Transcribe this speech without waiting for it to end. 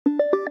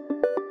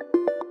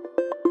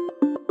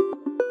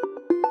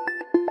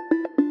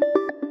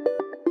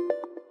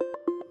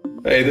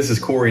Hey, this is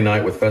Corey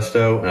Knight with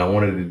Festo, and I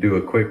wanted to do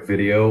a quick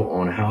video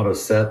on how to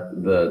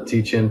set the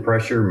teach-in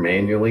pressure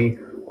manually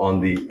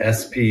on the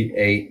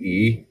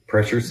SPAE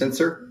pressure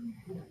sensor.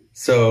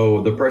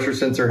 So the pressure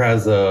sensor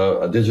has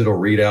a digital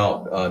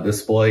readout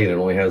display, and it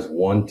only has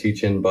one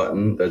teach-in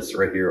button that's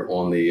right here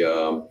on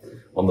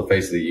the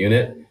face of the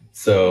unit.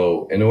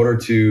 So in order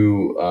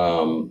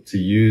to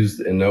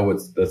use and know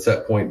what the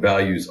set point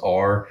values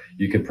are,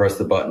 you can press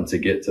the button to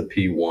get to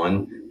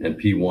P1, and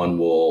P1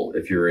 will,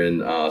 if you're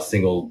in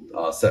single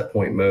set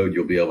point mode,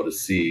 you'll be able to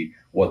see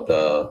what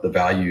the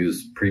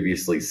values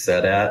previously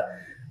set at.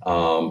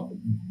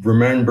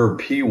 Remember,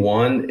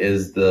 P1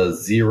 is the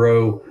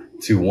 0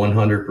 to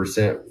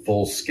 100%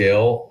 full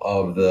scale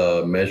of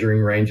the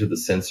measuring range of the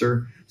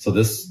sensor. So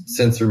this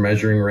sensor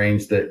measuring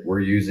range that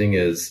we're using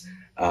is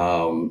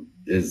 0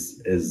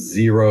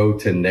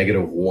 to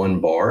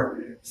 -1 bar.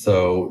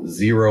 So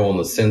 0 on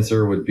the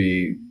sensor would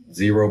be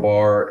 0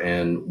 bar,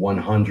 and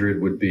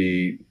 100 would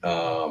be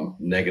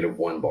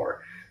 -1 bar.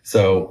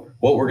 So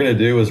what we're going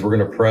to do is we're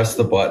going to press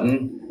the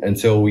button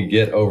until we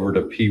get over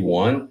to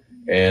P1,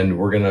 and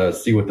we're going to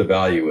see what the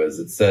value is.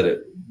 It's set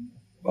at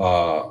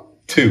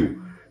 2.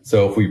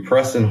 So if we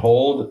press and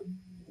hold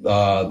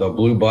the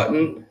blue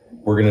button,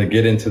 we're going to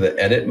get into the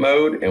edit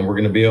mode, and we're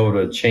going to be able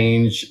to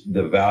change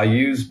the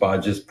values by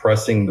just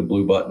pressing the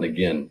blue button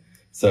again.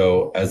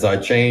 So as I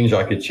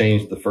could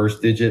change the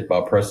first digit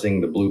by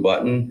pressing the blue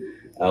button.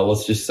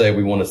 Let's just say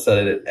we want to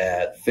set it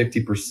at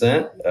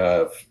 50%,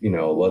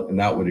 and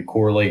that would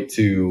correlate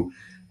to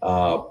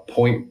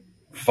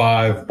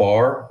 0.5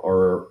 bar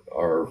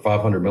or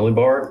 500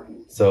 millibar.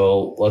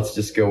 So let's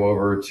just go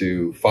over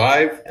to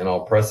 5, and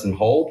I'll press and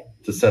hold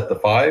to set the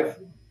 5,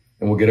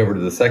 and we'll get over to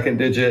the second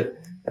digit.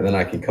 And then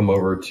I can come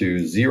over to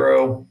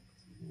 0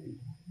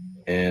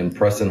 and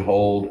press and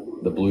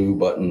hold the blue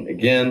button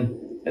again.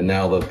 And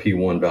now the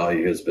P1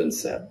 value has been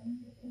set.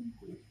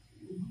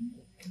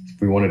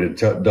 If we wanted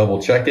to double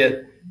check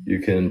it, you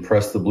can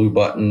press the blue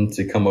button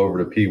to come over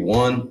to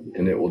P1,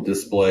 and it will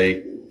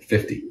display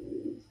 50.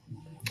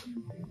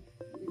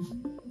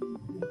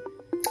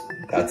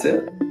 That's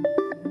it.